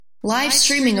Live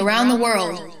streaming around the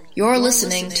world, you're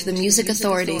listening to the Music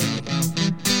Authority.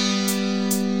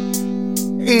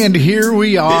 And here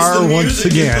we are once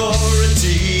again.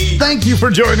 Thank you for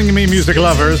joining me, music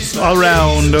lovers,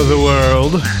 around the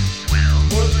world.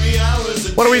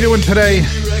 What are we doing today?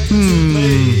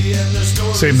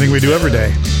 Same thing we do every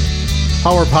day.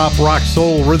 Power pop, rock,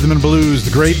 soul, rhythm and blues, the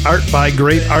great art by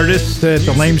great artists that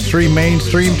the lamestream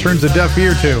mainstream turns a deaf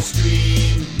ear to.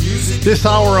 This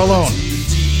hour alone,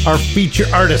 our feature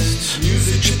artists,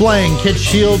 Splang, Kit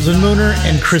Shields and Mooner,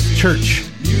 and Chris Church.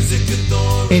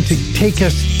 And to take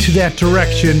us to that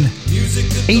direction,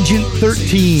 Agent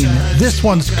 13. This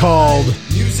one's called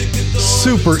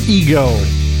Super Ego.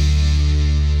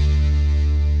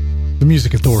 The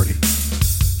Music Authority.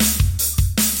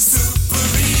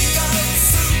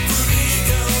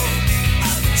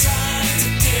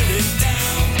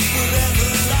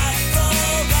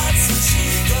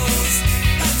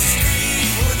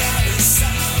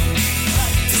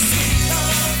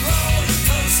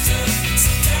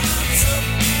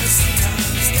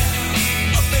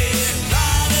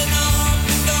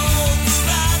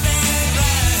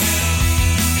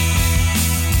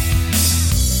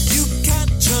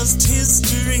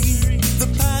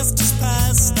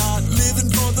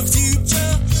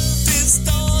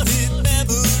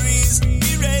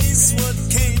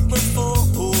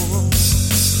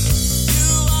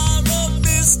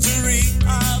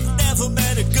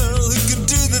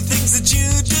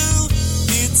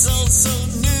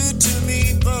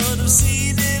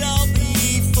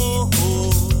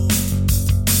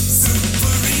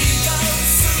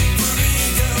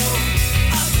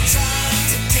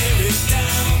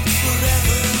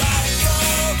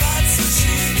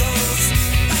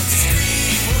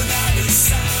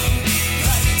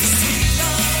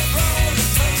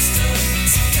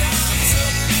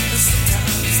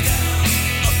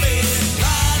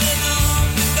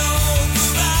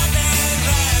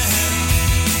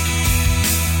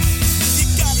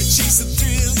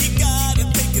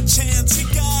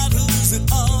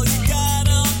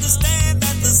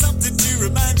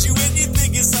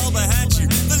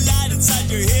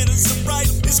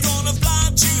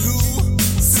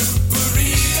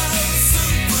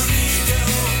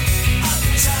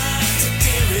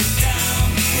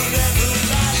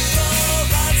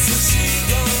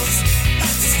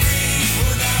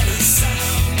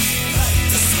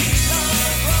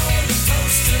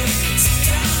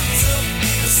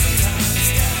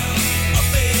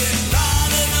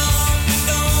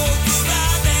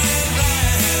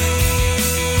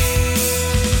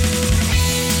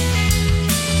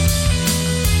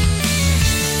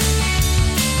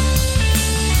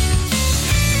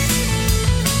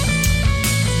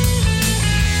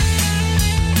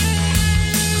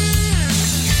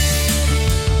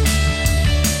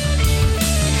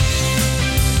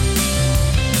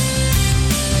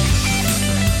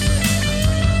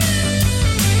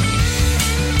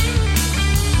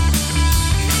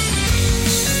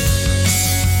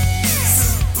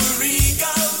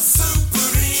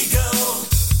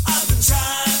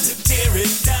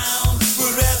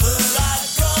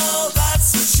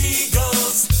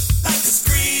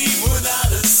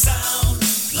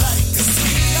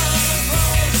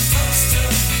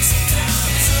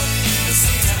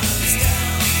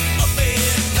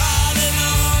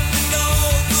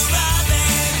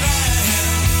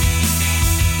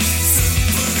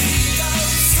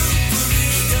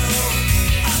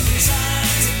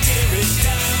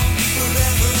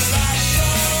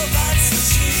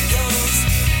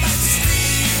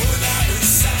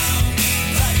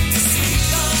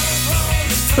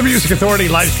 The Music Authority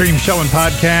live stream show and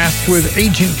podcast with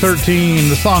Agent 13.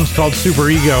 The song's called Super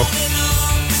Ego.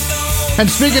 And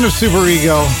speaking of Super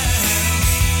Ego,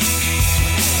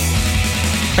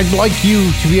 I'd like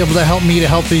you to be able to help me to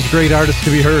help these great artists to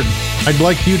be heard. I'd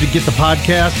like you to get the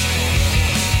podcast,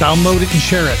 download it, and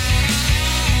share it.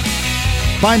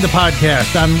 Find the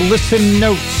podcast on Listen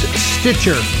Notes,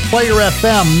 Stitcher, Player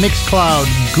FM, Mixcloud,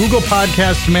 Google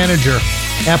Podcast Manager,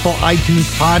 Apple iTunes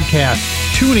Podcast,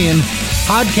 TuneIn,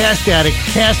 Podcast Addict,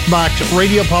 CastBox,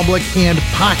 Radio Public, and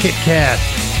Pocket Cast.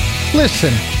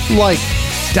 Listen, like,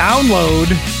 download,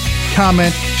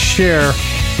 comment, share,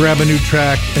 grab a new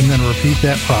track, and then repeat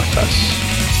that process.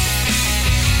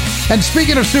 And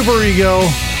speaking of Super Ego,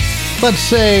 let's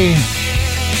say,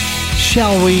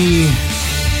 shall we?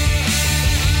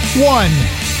 1,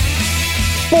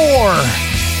 4,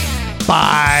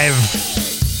 5.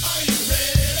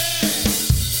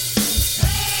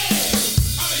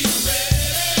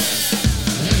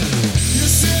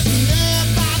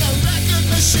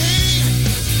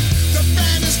 The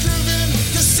band is grooving,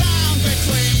 the sound be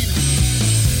clean.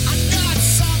 I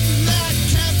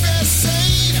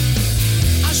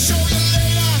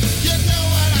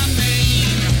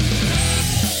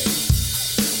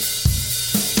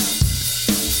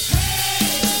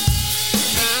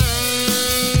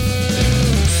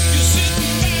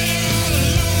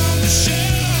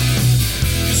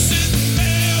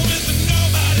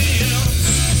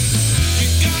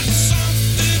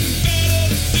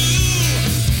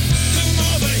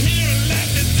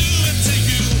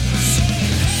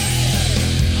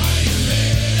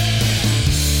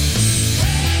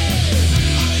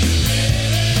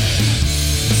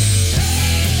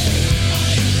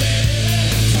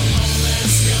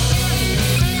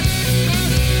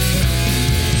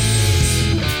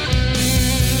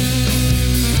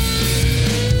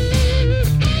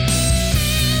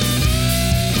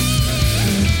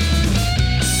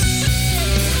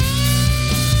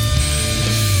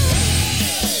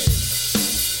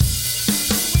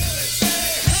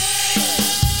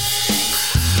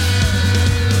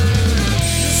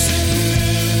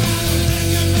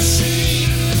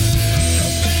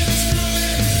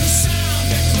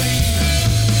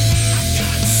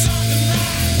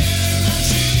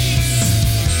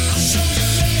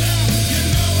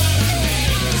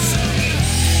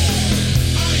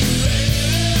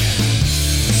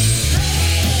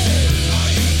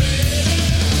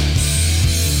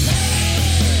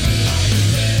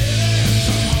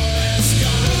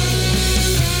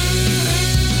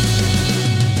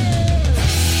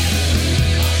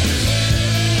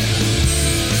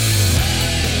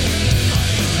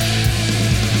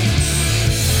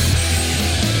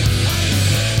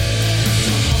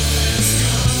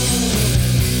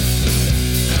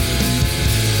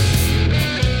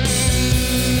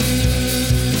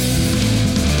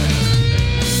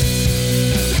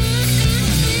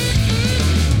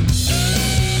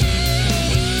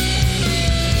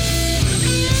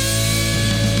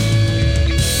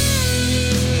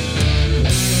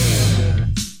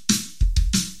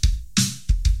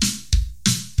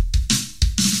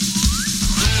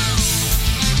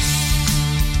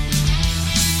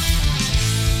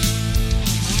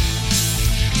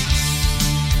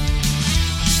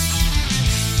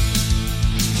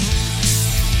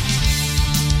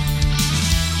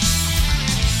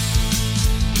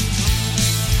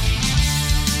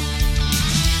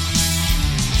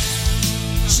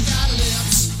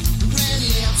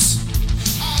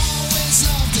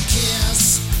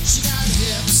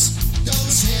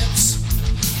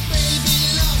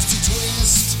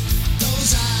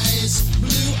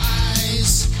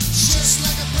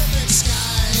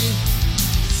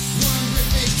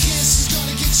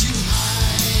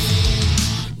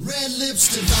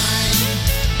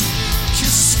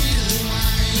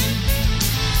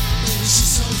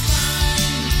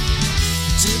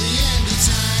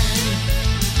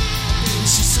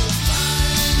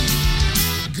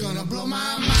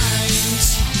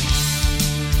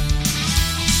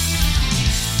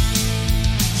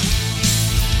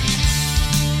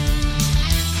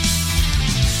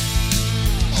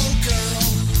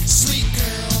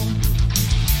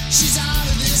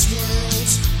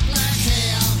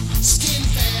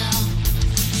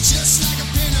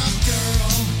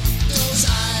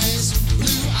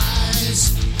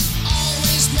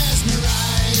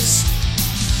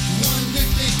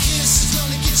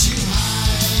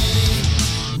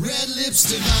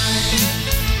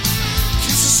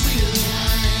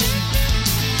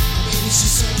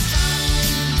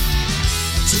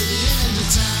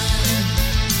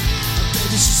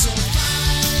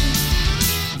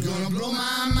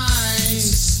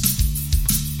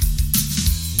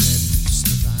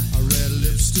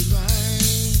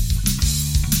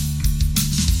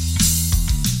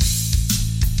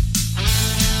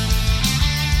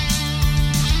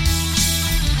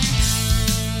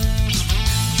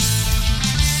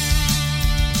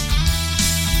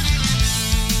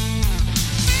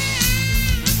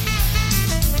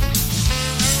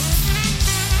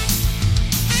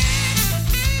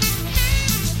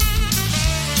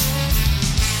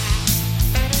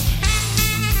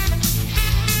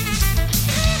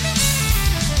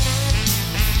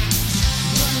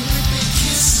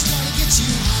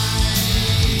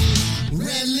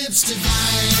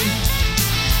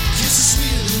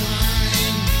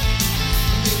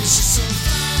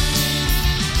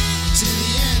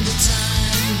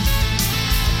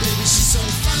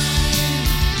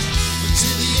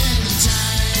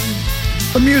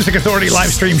The Music Authority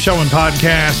live stream show and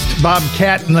podcast,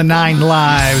 Bobcat and the Nine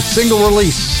Lives. Single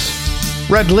release,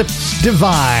 Red Lips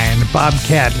Divine,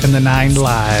 Bobcat and the Nine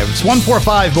Lives.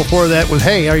 145 before that with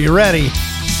Hey, Are You Ready?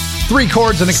 3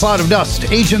 chords and a cloud of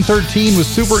dust. Agent 13 with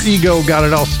Super Ego got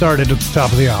it all started at the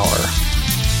top of the hour.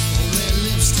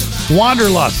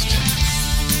 Wanderlust.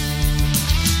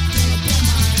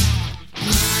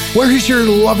 Where is your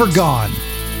lover gone?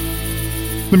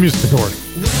 The Music Authority.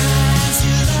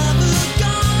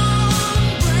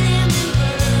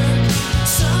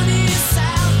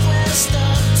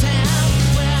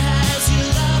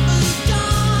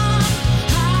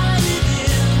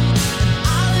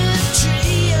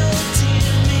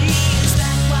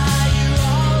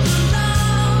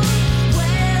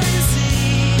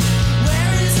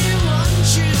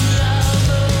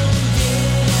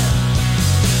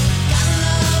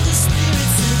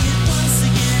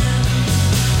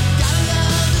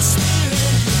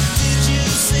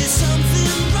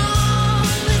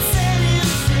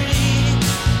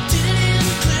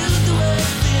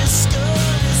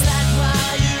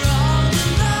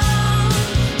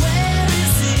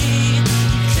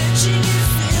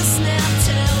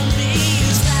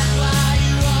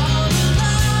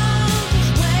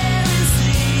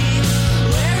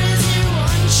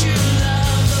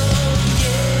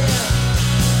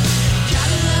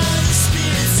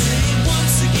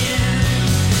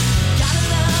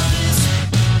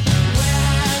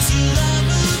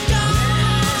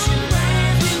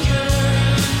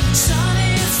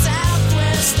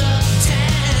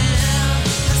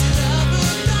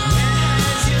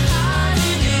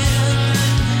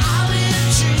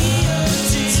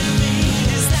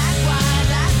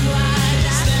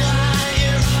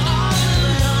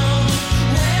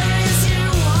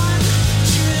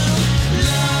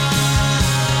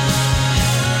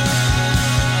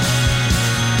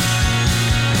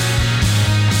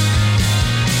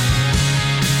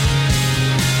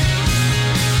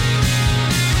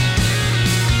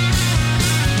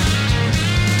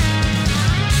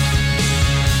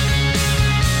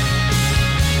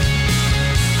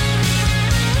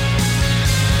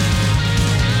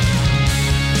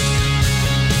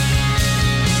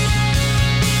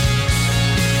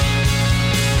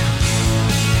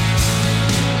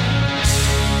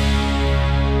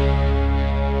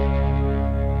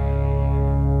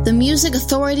 The Music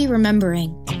Authority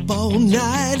remembering. Up all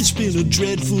night, it's been a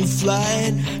dreadful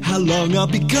flight. How long I'll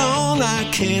be gone, I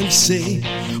can't say.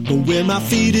 But when my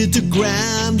feet hit the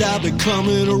ground, I'll be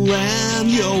coming around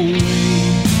your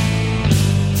way.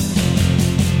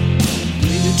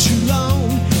 Waited too long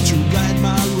to right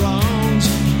my wrongs.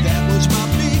 That was my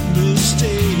big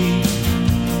mistake.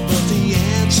 But the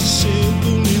answer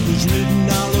simple, it was written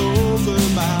all over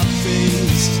my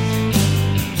face.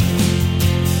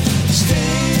 Stay.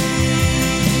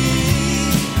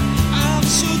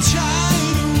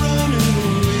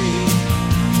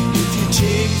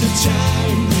 Take the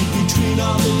time, read between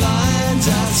all the lines, I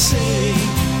say.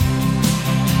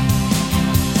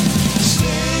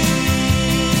 Stay.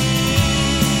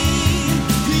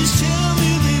 Please tell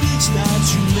me that it's not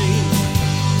too late.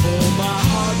 Or my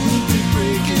heart will be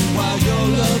breaking while your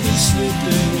love is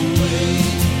slipping away.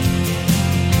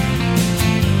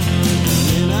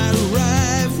 When I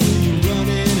arrive, will you run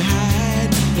and hide?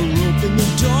 Or open the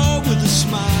door with a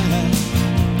smile?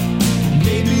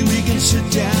 Maybe we can sit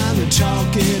down and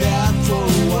talk it out for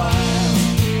a while.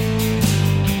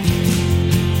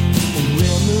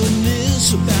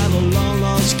 Reminisce about a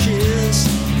long-lost kiss.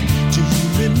 Do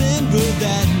you remember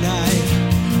that night?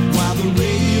 While the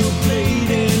radio played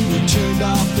and we turned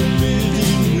off the video.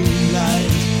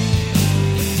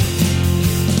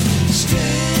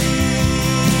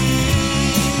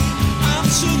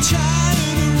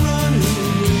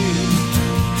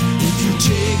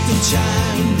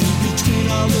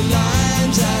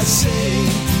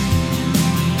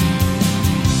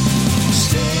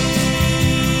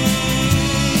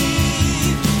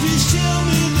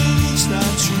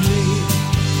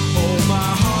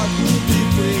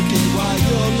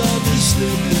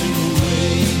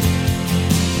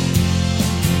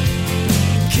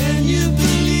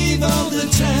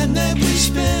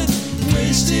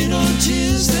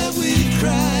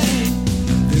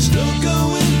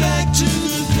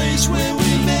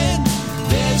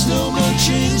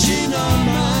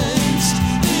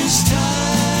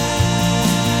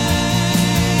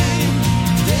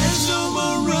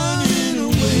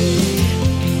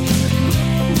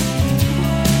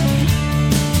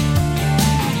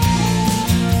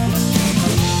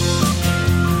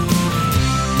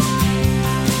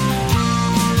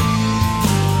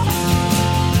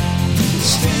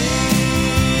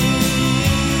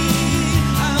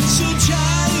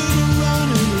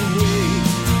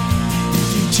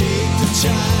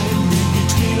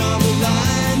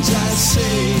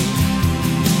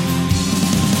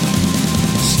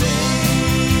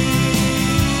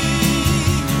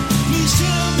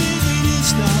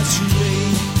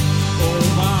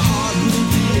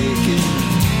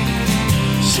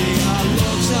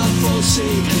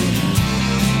 forsaken.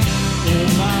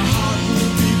 And my heart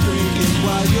will be breaking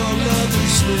while your love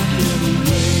is slipping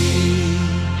away.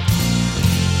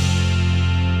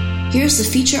 Here's the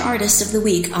feature artist of the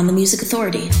week on the Music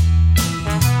Authority.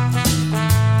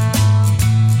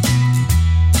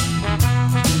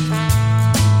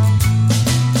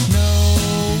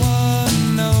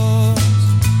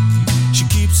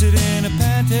 It in a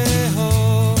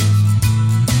pantyhose.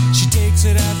 She takes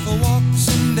it out for walks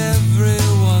and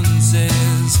everyone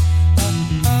says,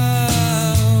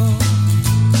 oh.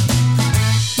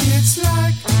 It's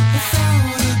like a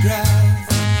photograph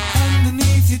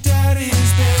underneath your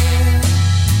daddy's bed.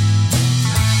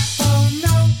 Oh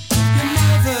no, you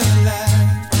never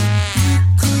lied. You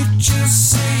could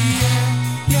just say yeah,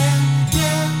 yeah,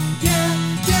 yeah, yeah,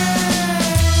 yeah.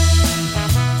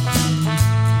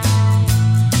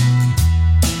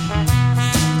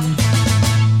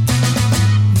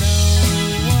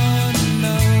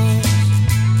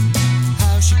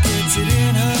 It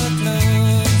in her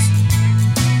clothes.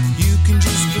 You can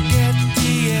just forget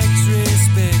the X-ray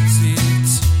specs.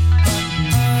 It's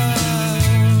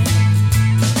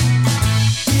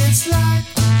it's like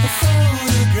a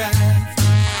photograph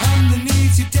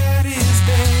underneath your daddy's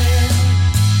bed.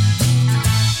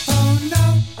 Oh no,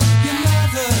 you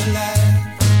never lied.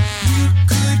 You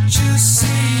could just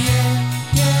say yeah,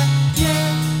 yeah, yeah,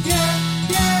 yeah,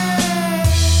 yeah.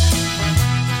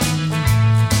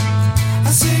 I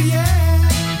say yeah.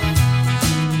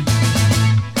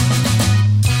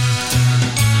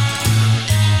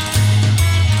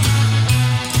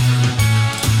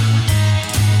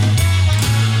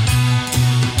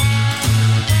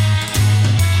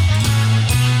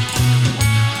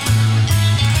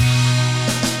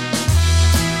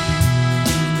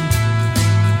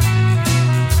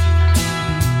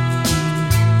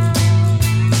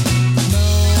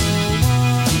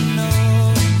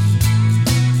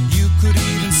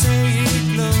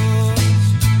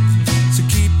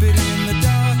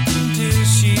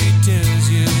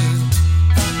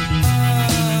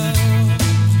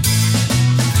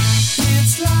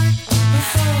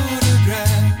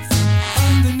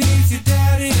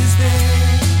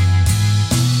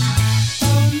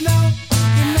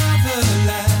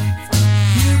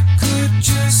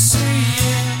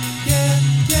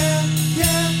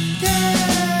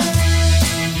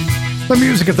 The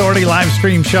Music Authority live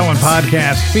stream show and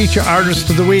podcast. Feature artist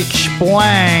of the week,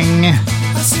 Splang.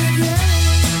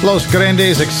 Los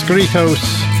Grandes Escritos.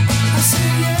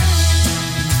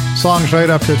 Songs right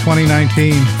up to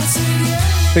 2019.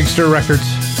 Big Stir Records.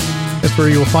 That's where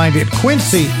you will find it.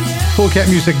 Quincy,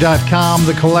 coolcatmusic.com.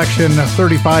 The collection,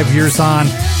 35 years on.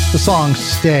 The song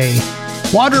Stay.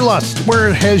 Wanderlust,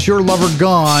 Where Has Your Lover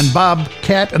Gone?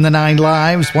 Bobcat and the Nine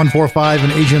Lives, 145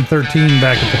 and Agent 13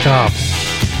 back at the top.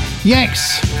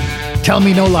 Yanks, Tell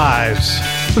Me No Lies,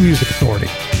 the Music Authority.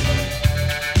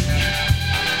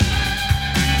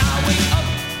 I wake up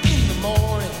in the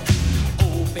morning,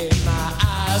 open my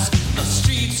eyes, the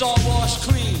streets all washed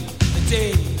clean, the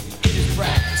day it is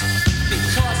bright,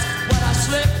 because when I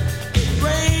slept, it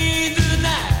rained through the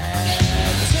night.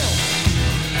 Tell me no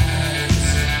lies.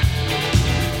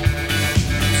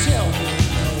 Tell me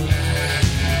no lies.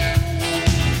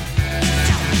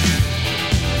 Tell me.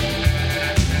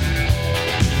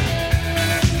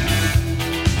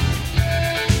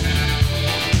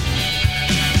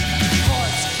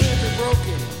 Hearts can be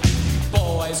broken,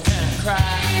 boys can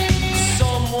cry.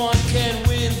 Someone can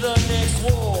win the next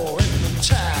war in the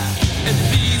try. And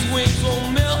these wings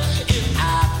won't melt if I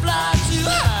fly too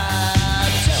high.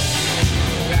 Tell me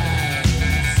no lies.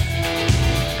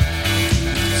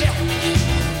 Tell me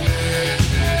no lies.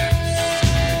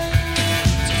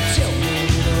 Tell me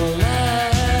no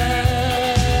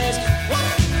lies.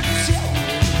 What? Tell me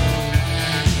no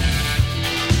lies.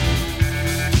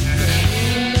 The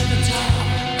moon at the top,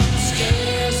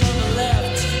 stairs on the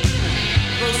left.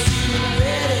 Proceeding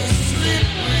red and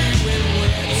slippery when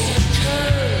wet.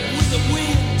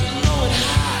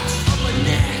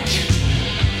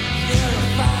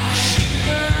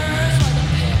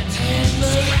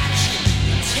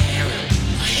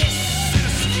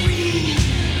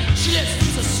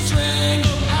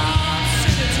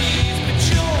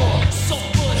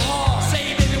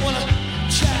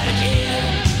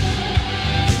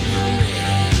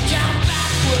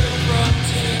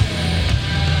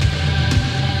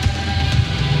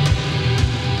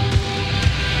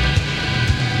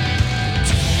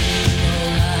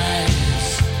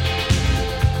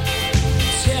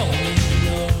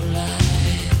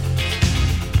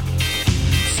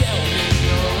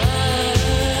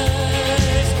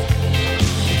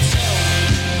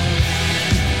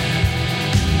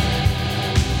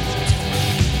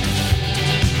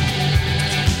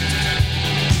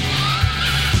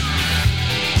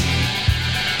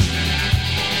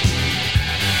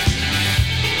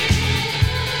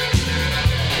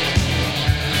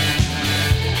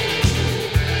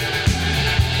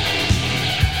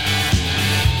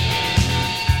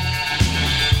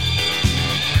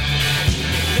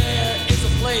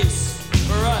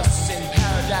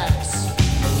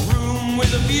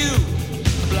 the view,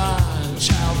 a blind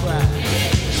child bride.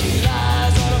 She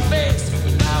lies on her face,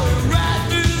 now we're right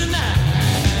through the night.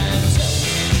 Tell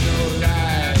me no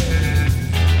lies.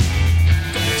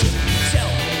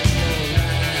 Tell me no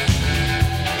lies.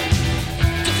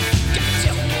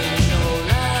 Tell me no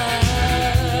lies.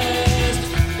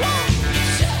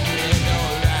 Tell me no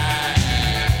lies.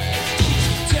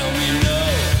 Tell me no.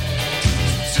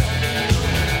 Tell me no.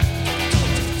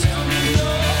 Tell me no.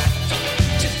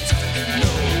 Just tell me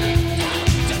no.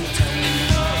 Tell me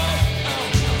no.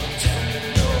 Tell me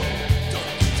no.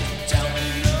 Tell me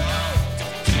no.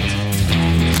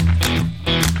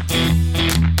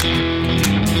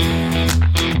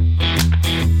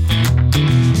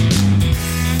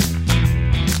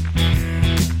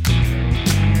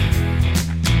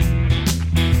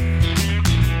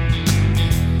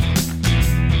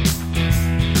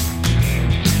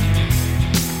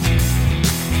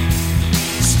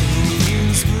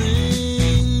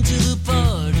 Spring to the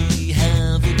party,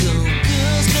 have a go.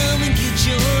 Girls, come and get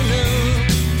your love.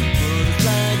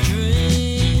 Butterfly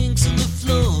drinks on the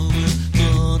floor with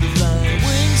butterfly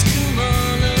wings come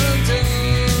all undone.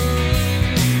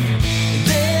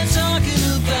 They're talking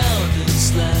about us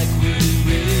like we're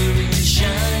wearing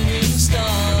shining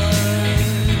stars.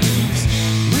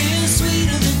 We're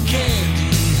sweeter than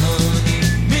candy, honey.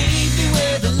 Meet me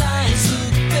where the lights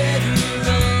look better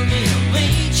on me. I'll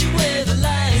meet you where the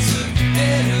lights look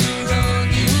better on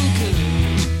you, girl.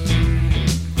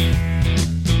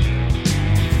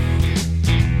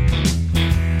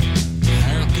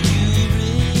 How can you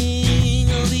ring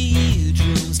all the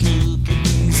eardrums? Look at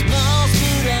these balls,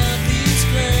 put out these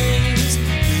flames.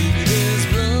 Baby, there's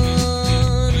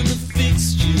blood in the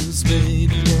fixtures.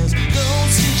 Baby, there's gold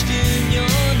stitched in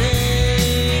your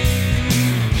name.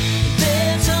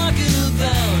 They're talking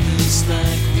about us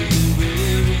like we're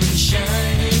wearing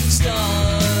shining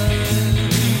stars.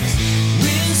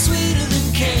 We're sweeter than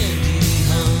candy,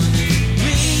 honey.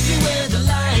 Meet me where the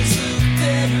lights look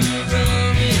better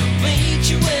on me. I'll meet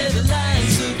you where the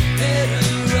lights look better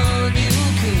on you,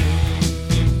 girl.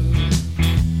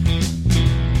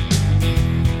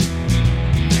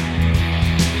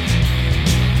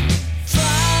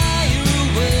 Fly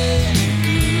away,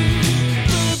 girl.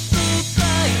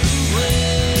 Fly away.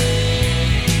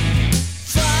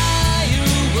 Fly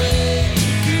away,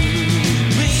 girl.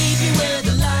 Meet me where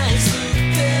the lights look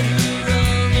better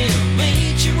on me. I'll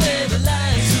meet you where the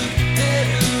lights look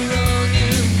better on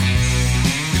you.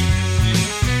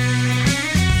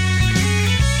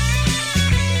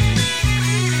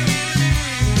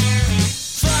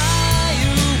 Fly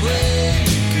away,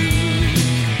 girl.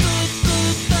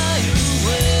 Fly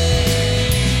away.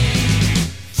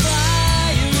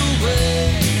 Fly away,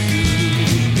 girl.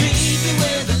 Meet me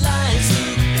where the lights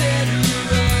look better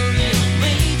on me. I'll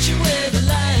meet you where the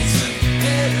lights look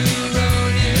better on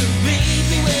you. Meet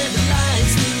me where the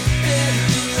lights look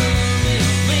better on me.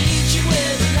 I'll meet you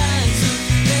where the lights look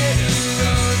better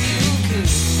on you, girl.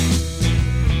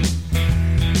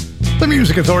 The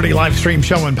Music Authority live stream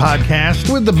show and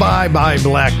podcast with the Bye Bye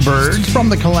Blackbirds from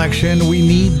the collection We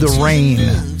Need the Rain.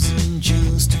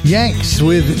 Yanks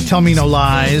with Tell Me No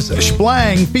Lies.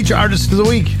 Splang, feature artist of the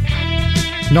week.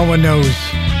 No one knows.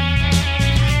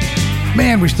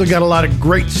 Man, we still got a lot of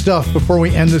great stuff before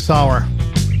we end this hour.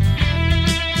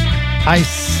 I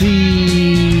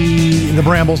see the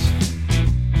Brambles.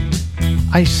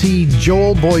 I see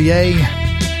Joel Boyer.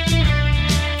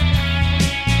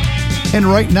 And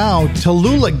right now,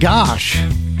 Tallulah Gosh.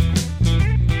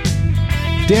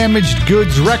 Damaged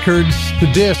Goods Records, the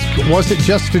disc, Was It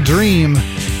Just a Dream?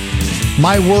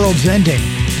 My World's Ending.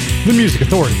 The Music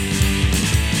Authority.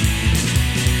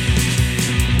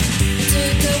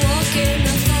 Took a walk in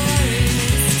the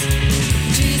forest.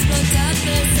 Trees blocked out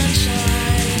the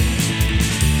sunshine.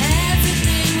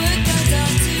 Everything would go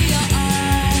down to your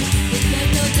eye. It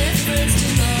made no difference to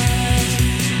mine.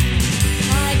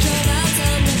 I drove out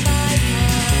on the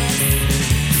bypass.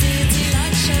 City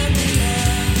lights shone below.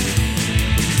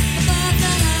 Above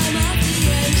the hum of the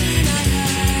engine I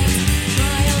had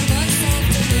my own voice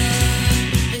afterglow.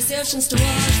 This ocean's to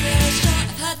wash, there's shot.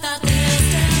 I've had that there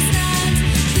still stands.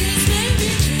 This may be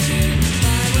true.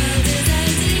 My world is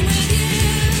ending with you.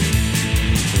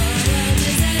 My world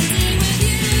is ending with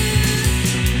you.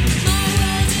 My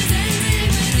world is ending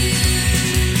with you.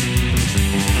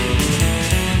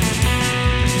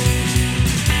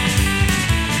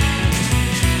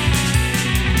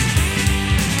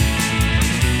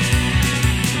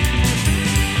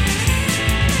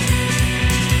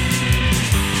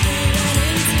 We're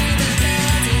running to the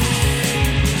garden.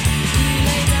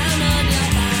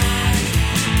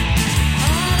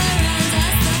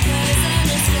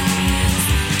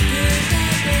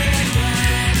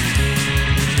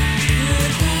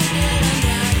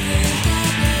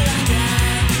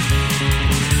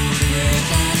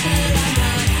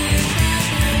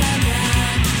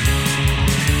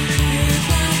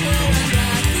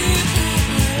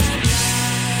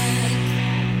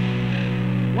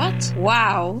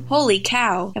 Wow, holy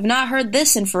cow. I've not heard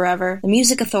this in forever. The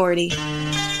Music Authority.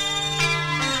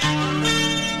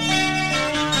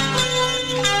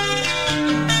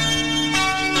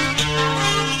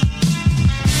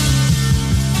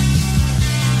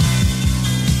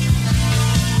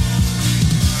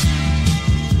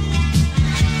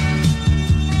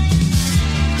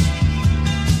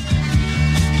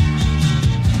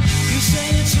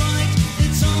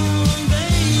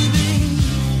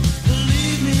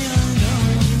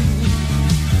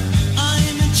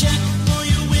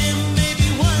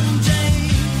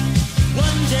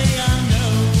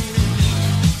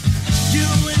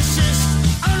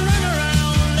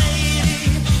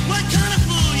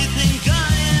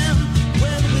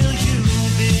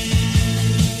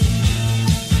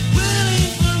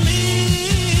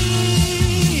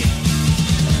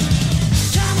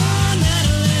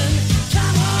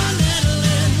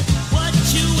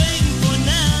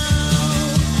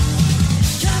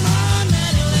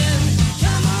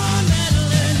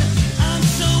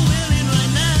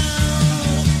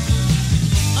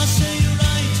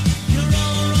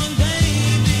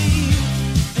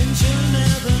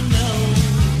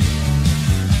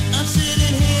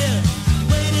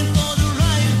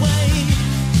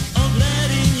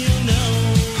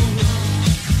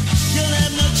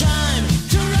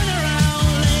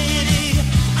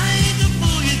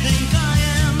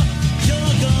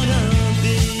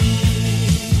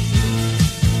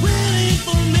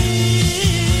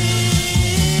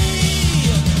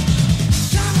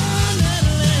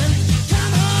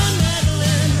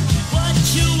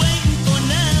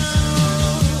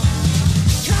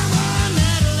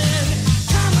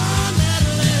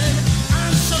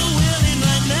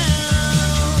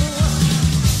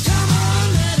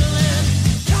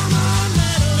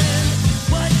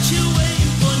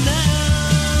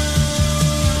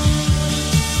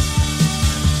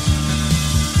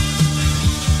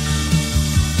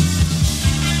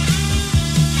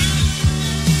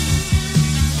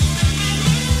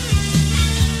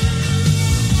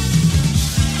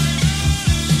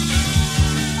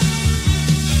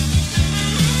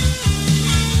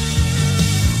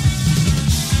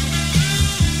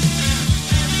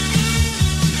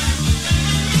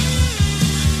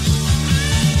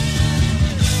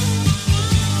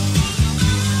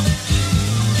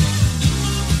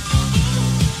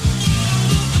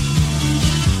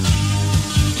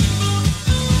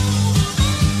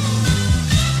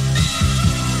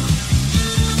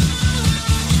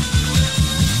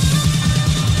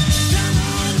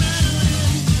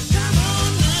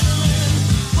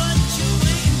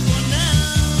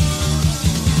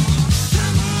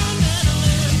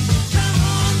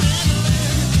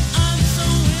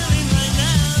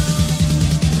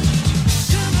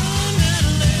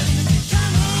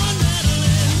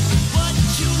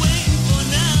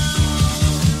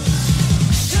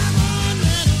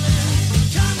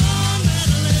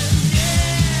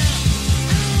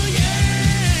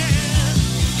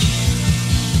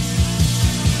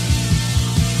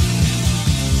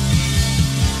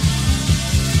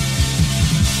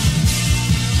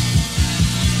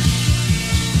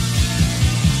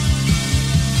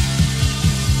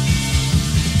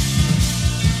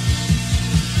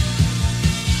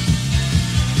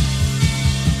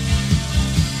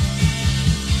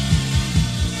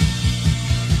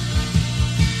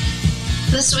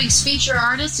 This week's feature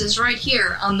artist is right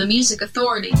here on The Music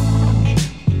Authority.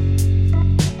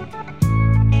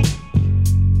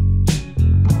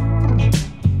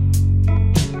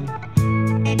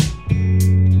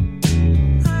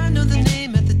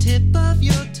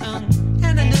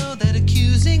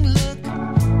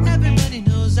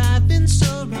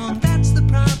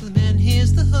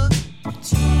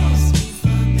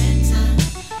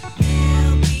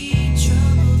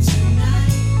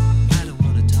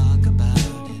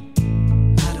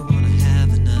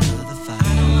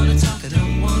 I don't wanna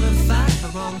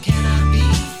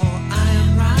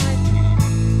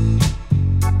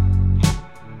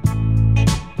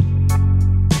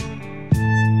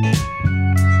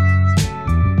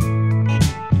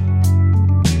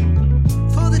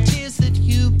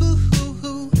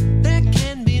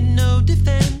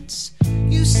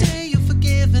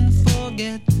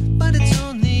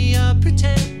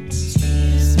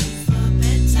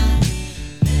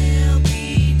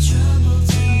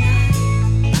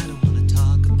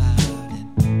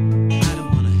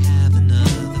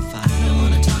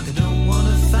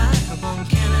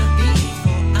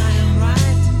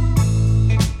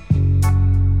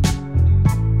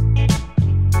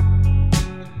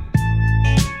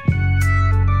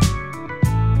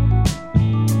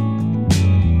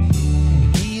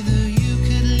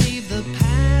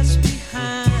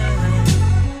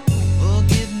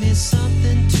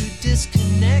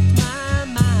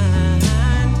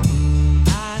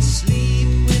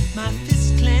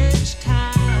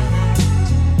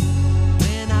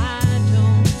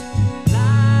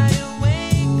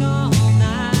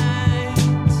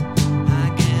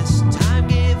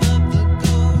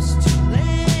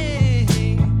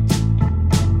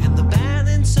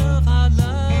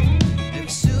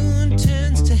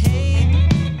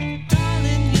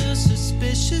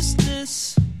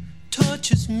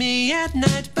bad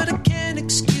night, but I can't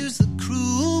excuse the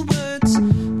cruel words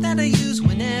that I use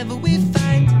whenever we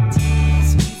fight.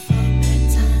 Tells me for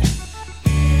bedtime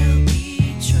there'll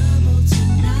be trouble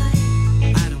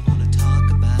tonight. I don't wanna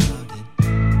talk about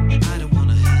it. I don't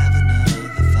wanna have another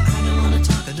fight. I don't wanna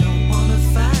talk, I don't wanna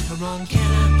fight. How wrong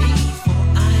can I be before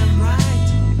I am right?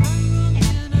 How wrong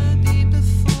can I be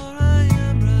before I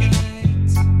am right?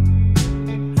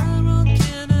 How wrong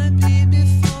can I be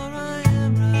before I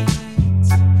am right?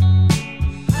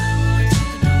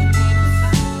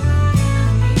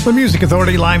 The Music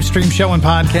Authority live stream show and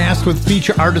podcast with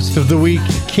feature artist of the week,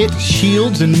 Kit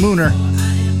Shields and Mooner.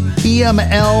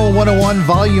 EML 101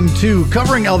 Volume 2,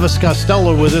 covering Elvis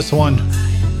Costello with this one,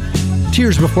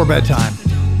 Tears Before Bedtime.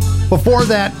 Before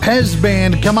that, Pez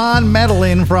Band, Come On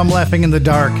Madeline from Laughing in the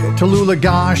Dark. Tallulah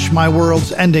Gosh, My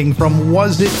World's Ending from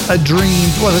Was It a Dream?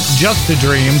 Was It Just a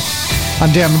Dream?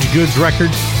 On Damaged Goods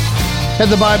Records. Had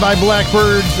the Bye Bye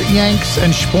Blackbirds, Yanks,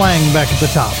 and Splang back at the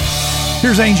top.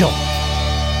 Here's Angel.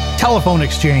 Telephone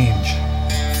Exchange.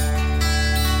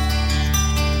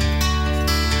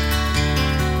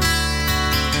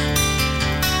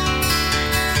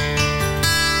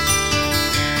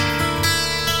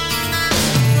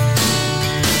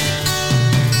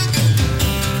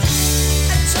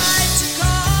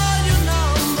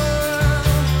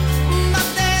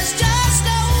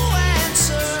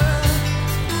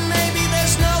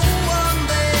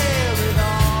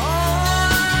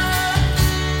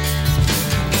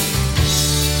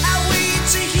 We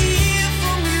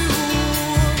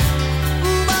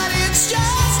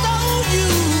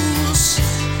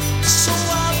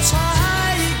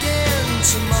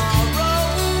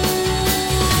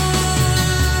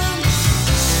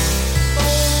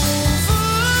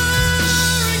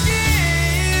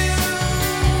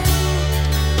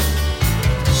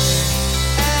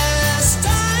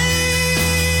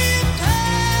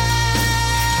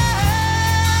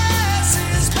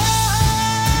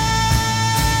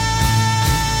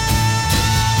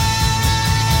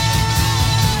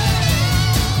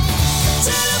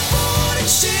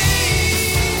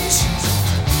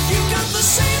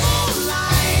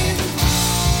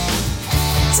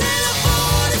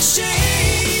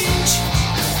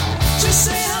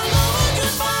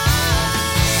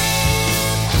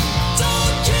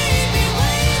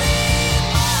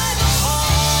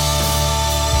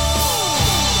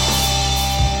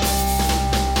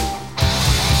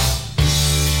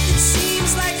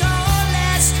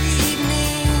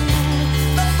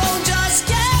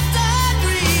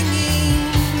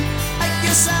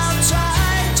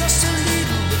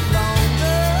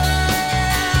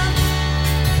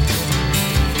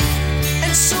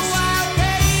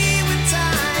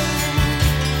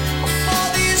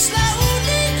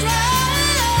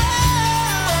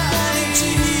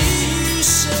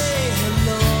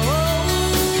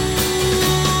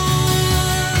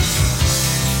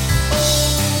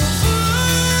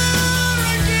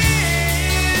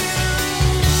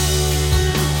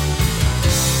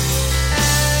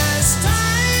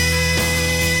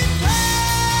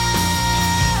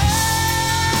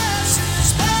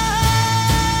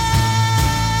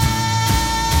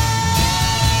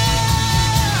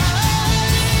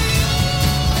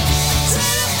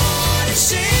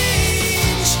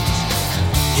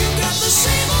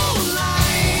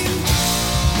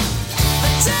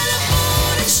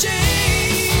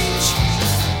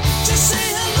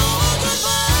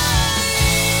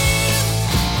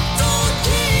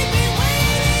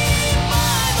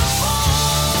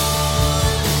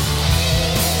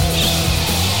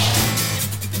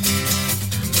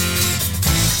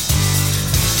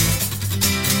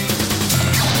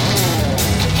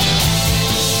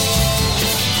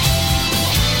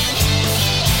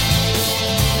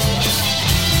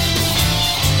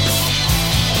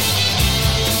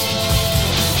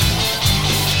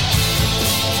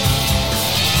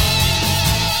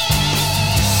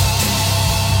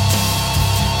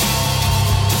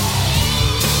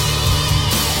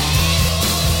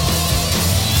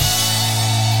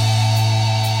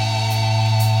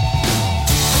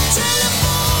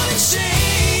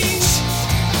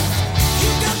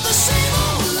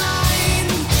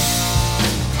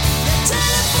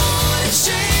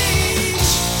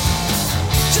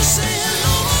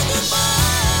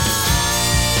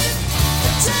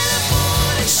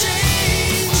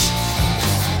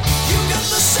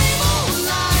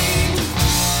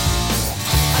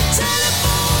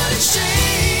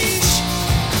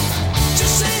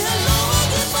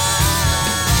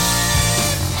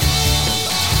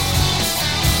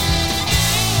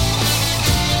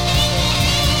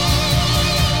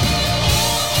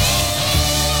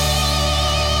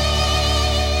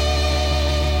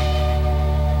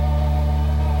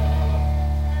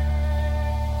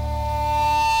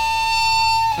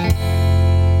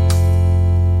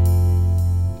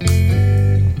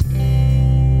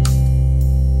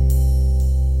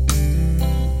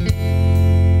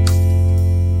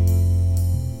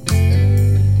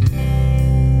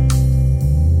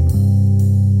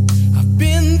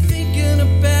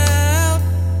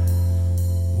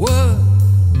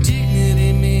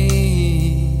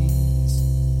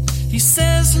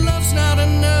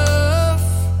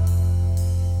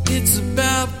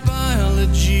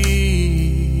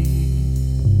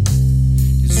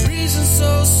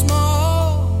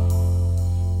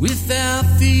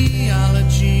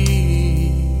theology.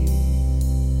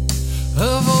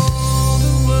 Of all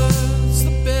the words,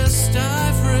 the best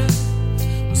I've read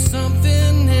was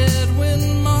something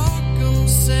Edwin Markham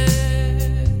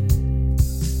said.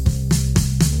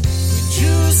 We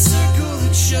drew a circle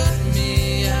that shut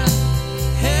me out.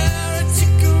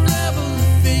 Heretic, a rebel, a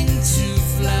thing to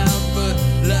flout. But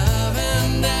love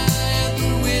and I had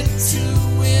the wit to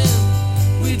win.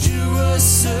 We drew a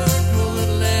circle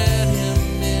that let him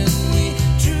in. We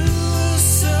drew a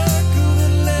circle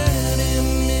that let him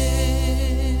in.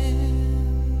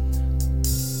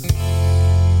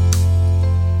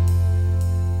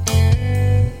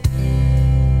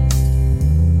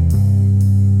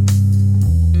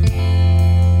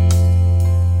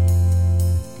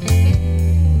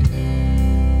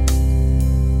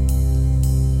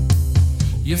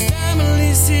 Your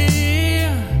family's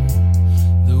here,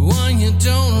 the one you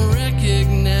don't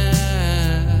recognize.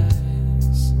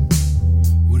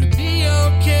 Would it be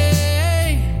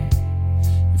okay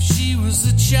if she was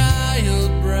a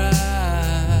child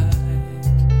bride?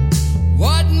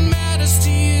 What matters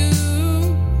to you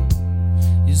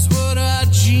is what our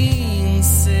genes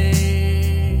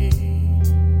say.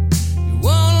 You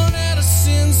won't let us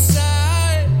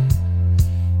inside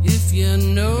if you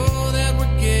know that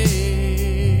we're gay.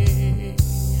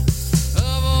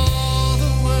 Of all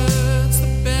the words,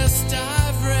 the best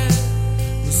I've read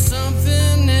was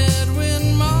something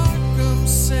Edwin Markham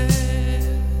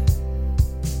said.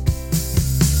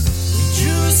 We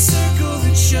drew a circle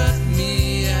that shut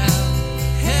me out.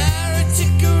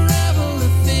 Heretic, a rebel, a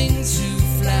thing to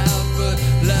flout. But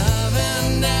love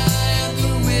and I had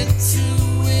the wit to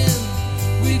win.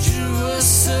 We drew a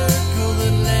circle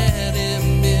that let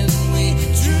him in. We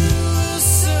drew a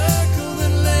circle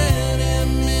that let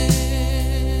him in.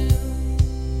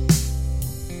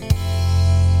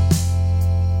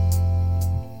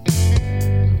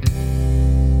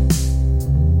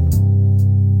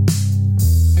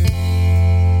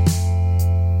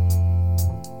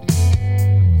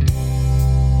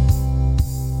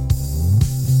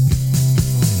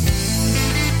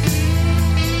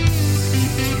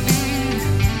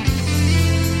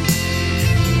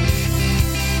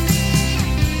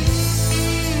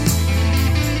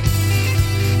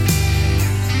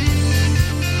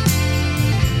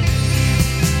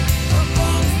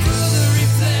 Upon further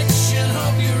reflection,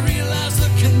 hope you realize the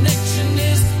connection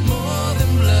is more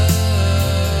than blood.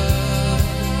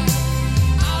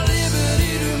 Our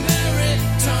liberty to marry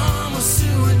Tom or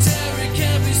Sue or Terry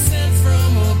can't be sent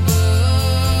from above.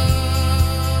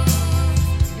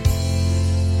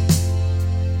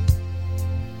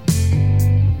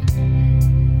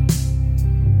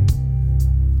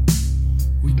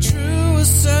 We drew a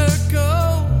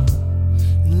circle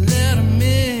and let 'em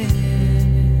in.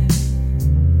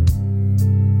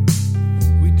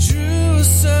 We drew a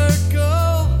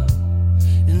circle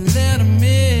and let 'em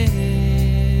in.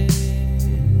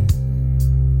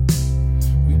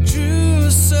 We drew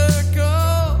a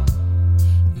circle,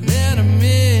 let 'em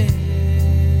in.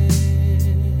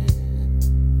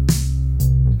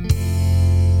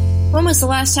 When was the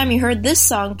last time you heard this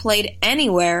song played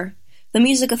anywhere? The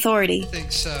Music Authority. I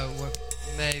think so. Well,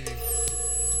 maybe.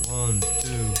 1,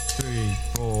 2, 3,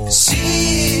 4.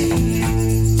 She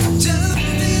don't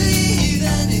believe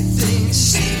anything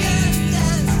she got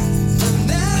done. No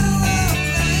matter what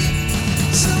night,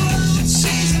 so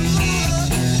she's a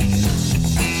mother.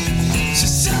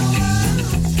 She's so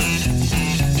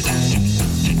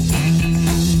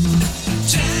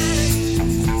Jack,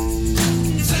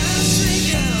 fast we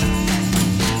go.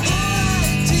 Oh, I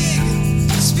dig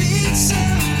it. Speed so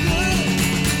good.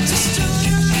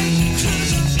 Destroyer,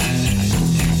 cruiser.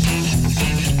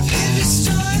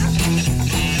 Destroyer.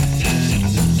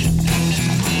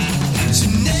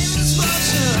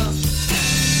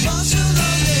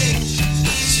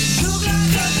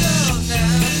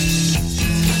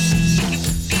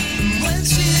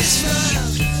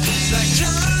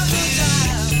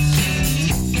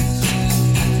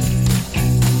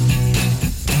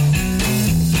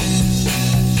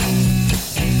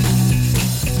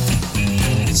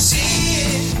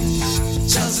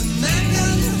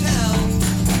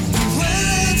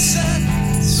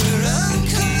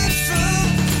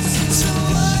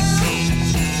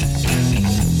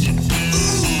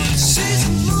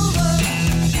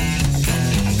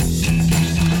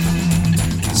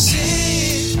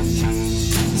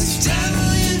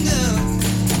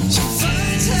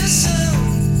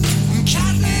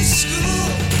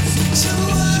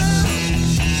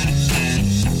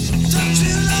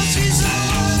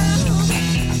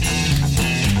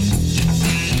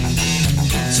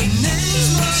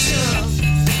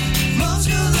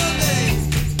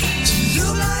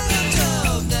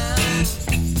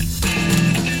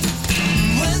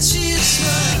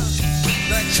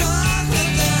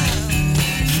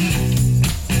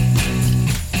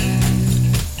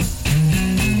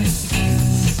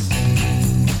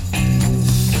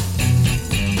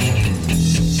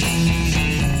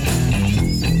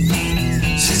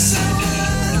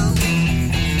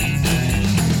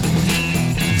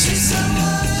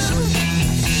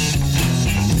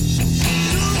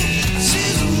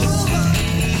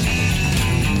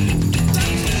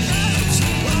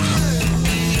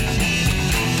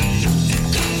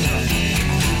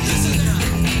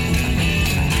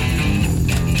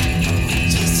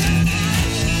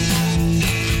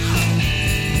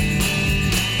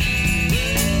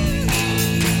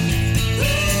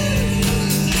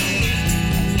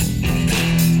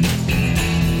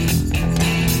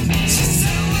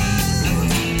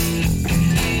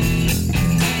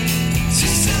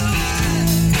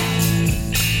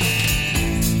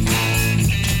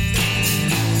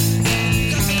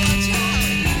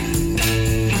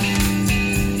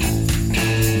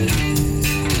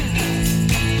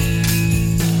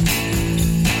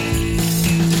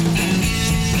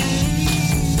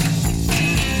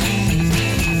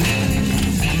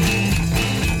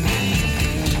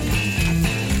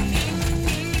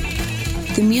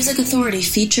 The Music Authority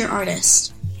feature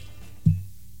artist.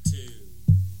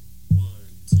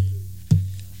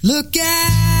 Look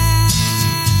out,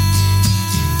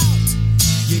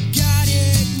 you got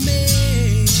it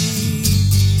made.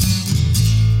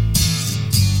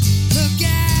 Look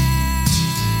out,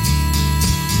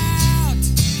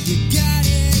 you got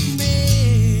it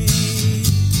made.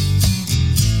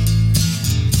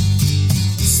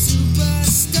 A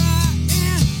superstar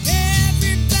and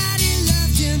everybody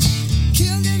loved him.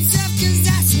 Killed himself 'cause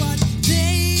that's what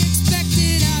they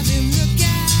expected of him. Look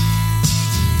out.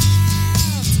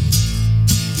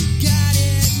 Got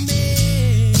it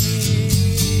made.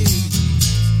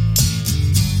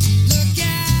 Look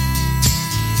out,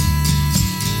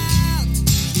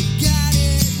 you got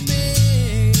it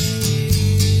made.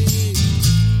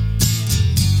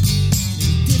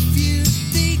 And if you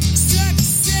think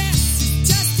success is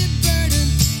just a burden,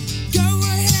 go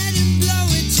ahead and blow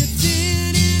it. You're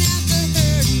thinning out the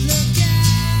herd. Look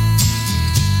out,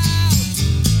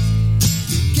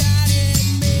 you got it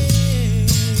made.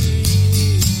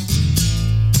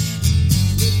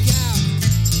 Look out. Look out.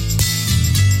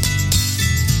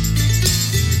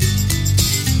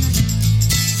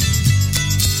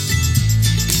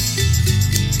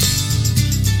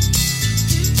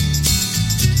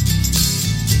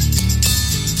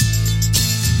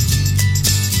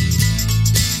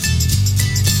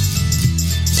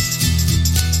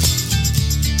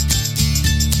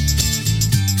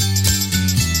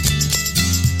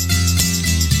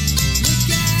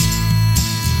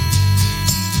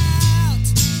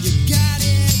 You got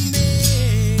it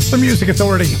made. The Music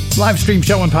Authority, live stream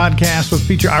show and podcast with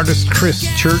feature artist Chris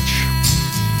Church.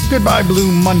 Goodbye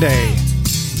Blue Monday,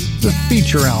 the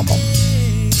feature album.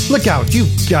 Look out,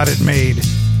 you've got it made.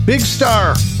 Big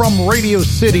Star from Radio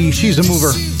City, she's a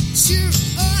mover.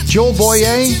 Joel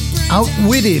Boyer,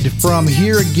 Outwitted from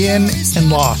Here Again and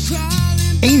Lost.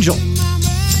 Angel,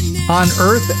 On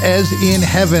Earth as in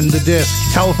Heaven, the disc,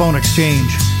 Telephone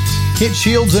Exchange. Kit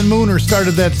Shields and Mooner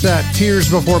started that set. Tears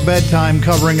Before Bedtime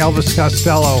covering Elvis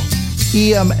Costello.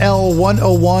 EML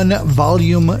 101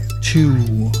 Volume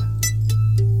 2.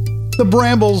 The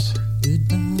Brambles.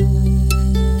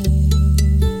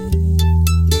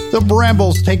 The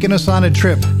Brambles taking us on a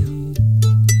trip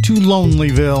to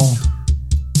Lonelyville.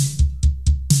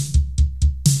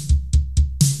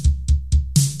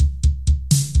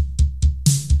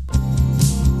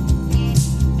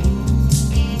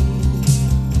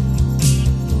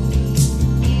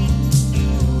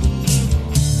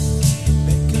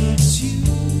 Beckons you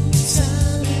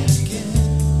time and again.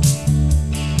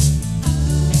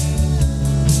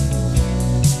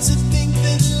 To think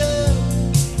that love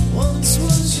once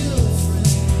was your friend.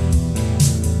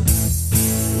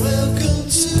 Welcome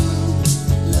to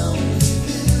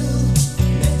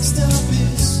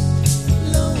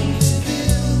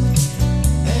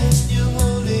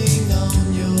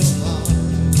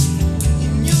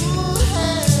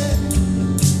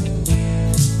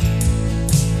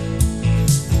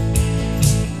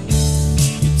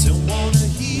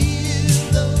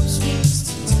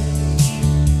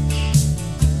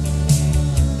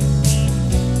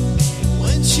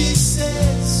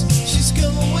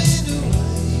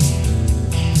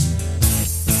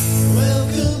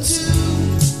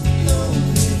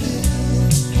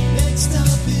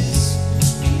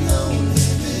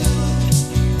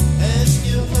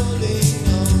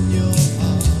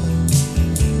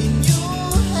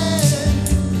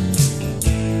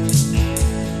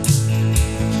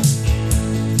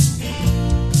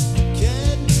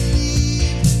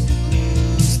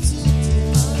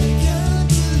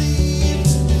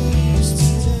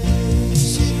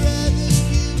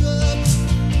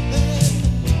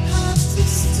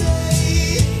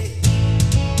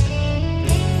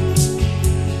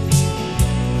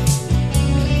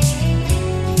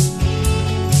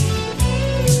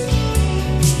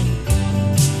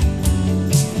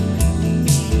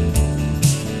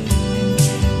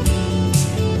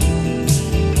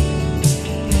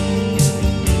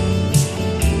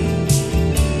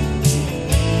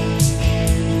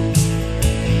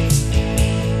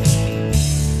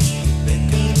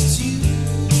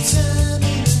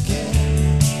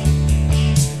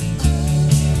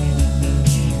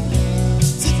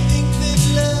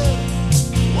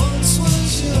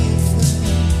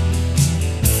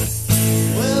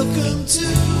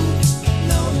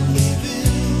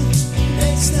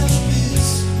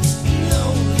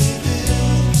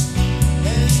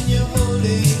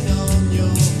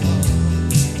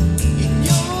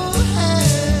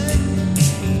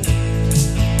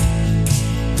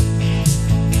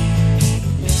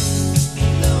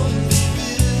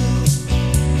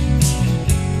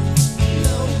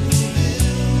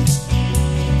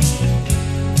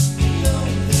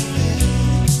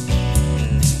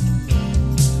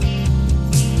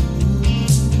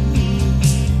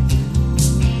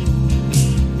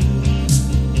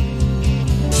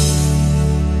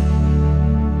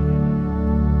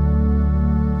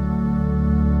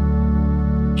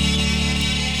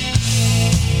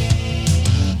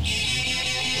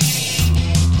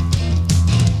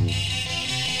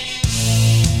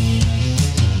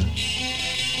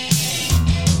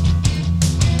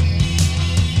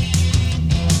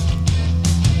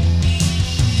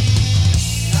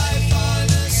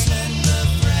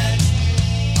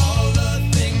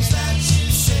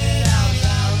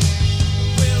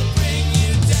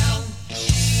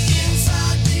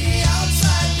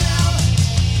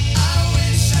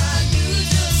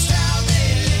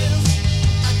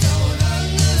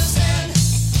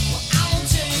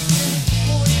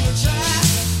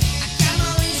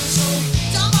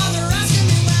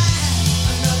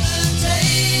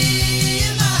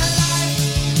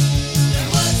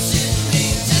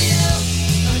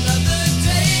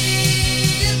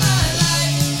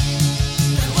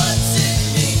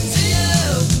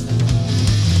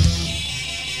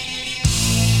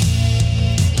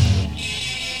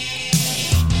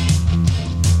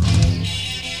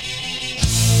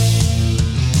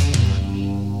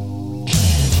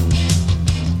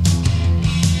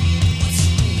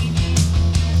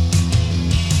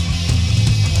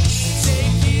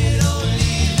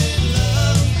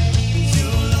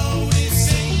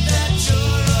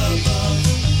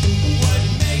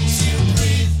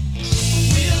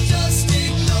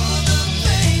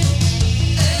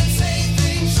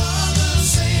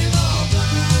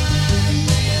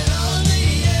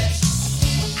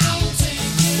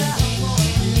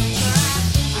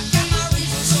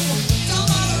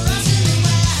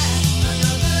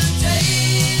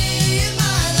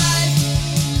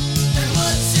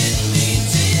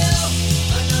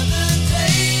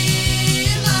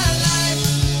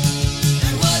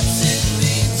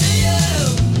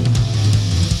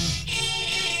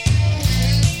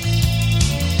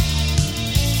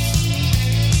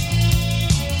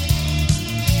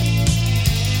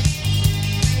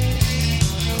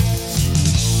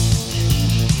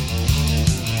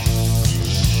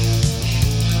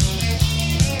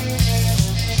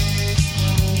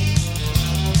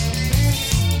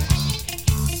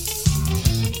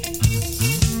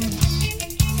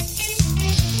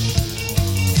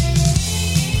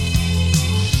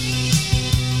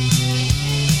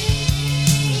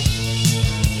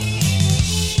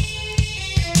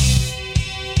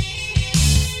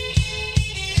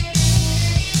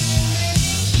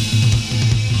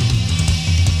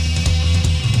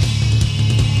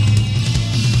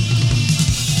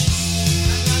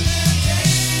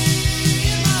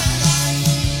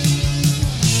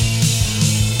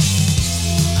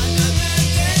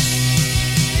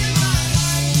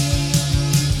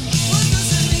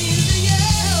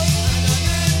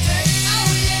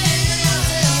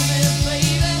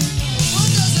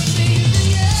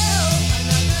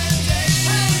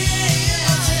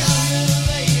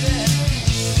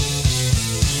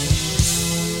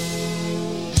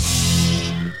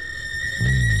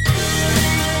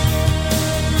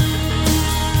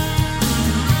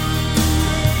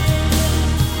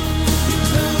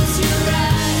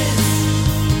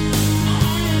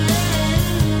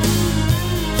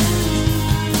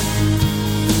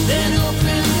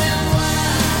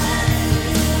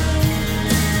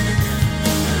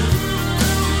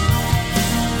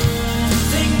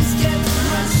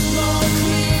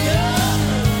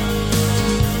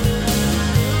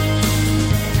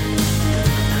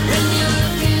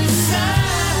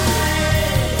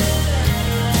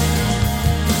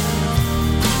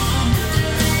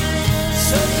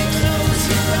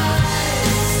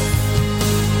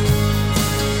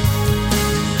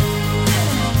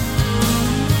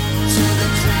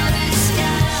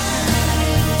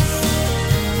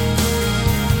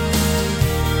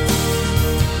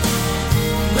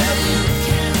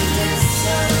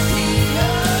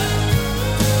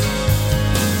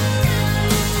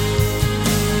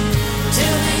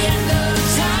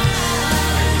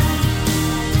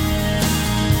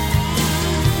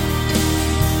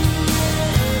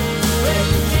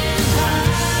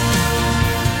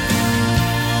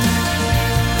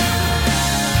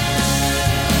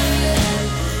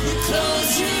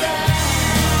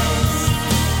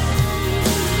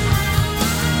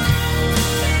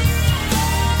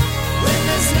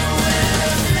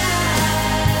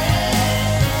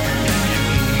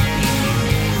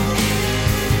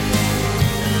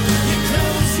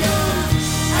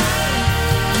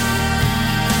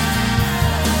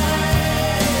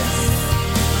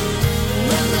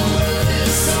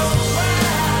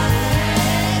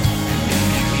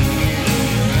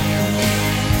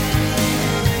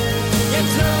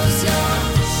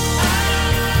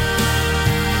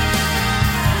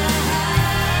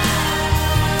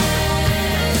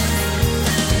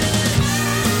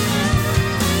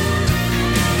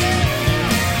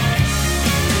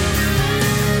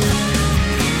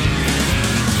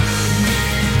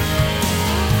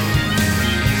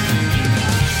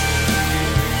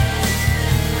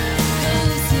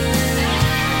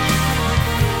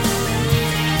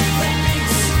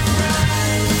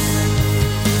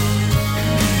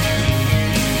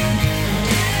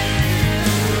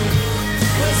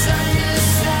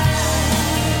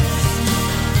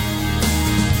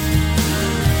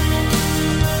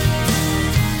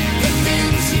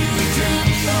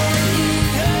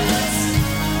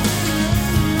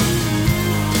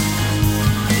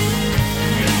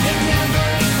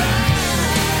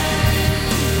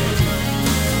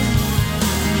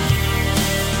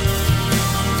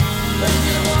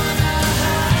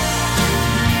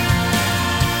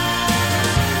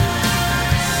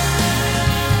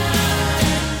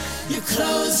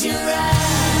Close your eyes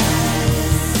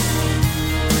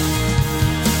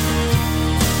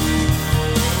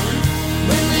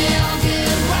when they all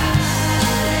get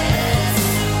wise.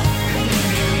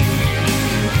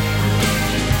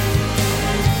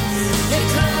 They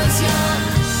close your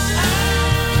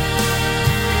eyes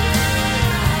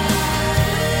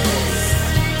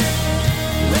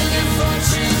when your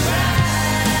fortune rise.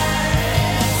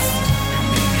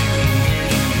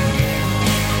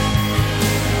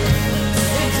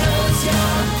 They close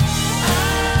your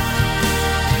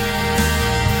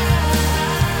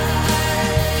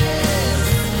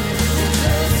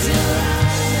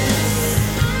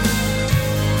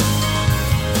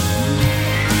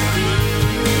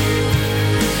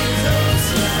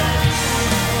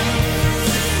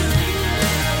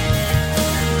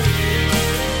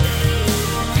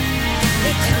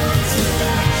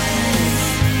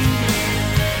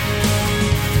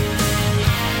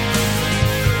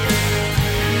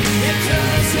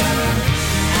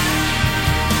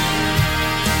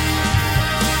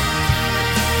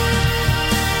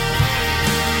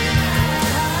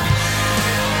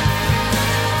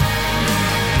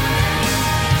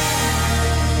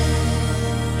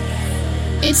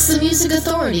It's the Music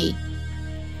Authority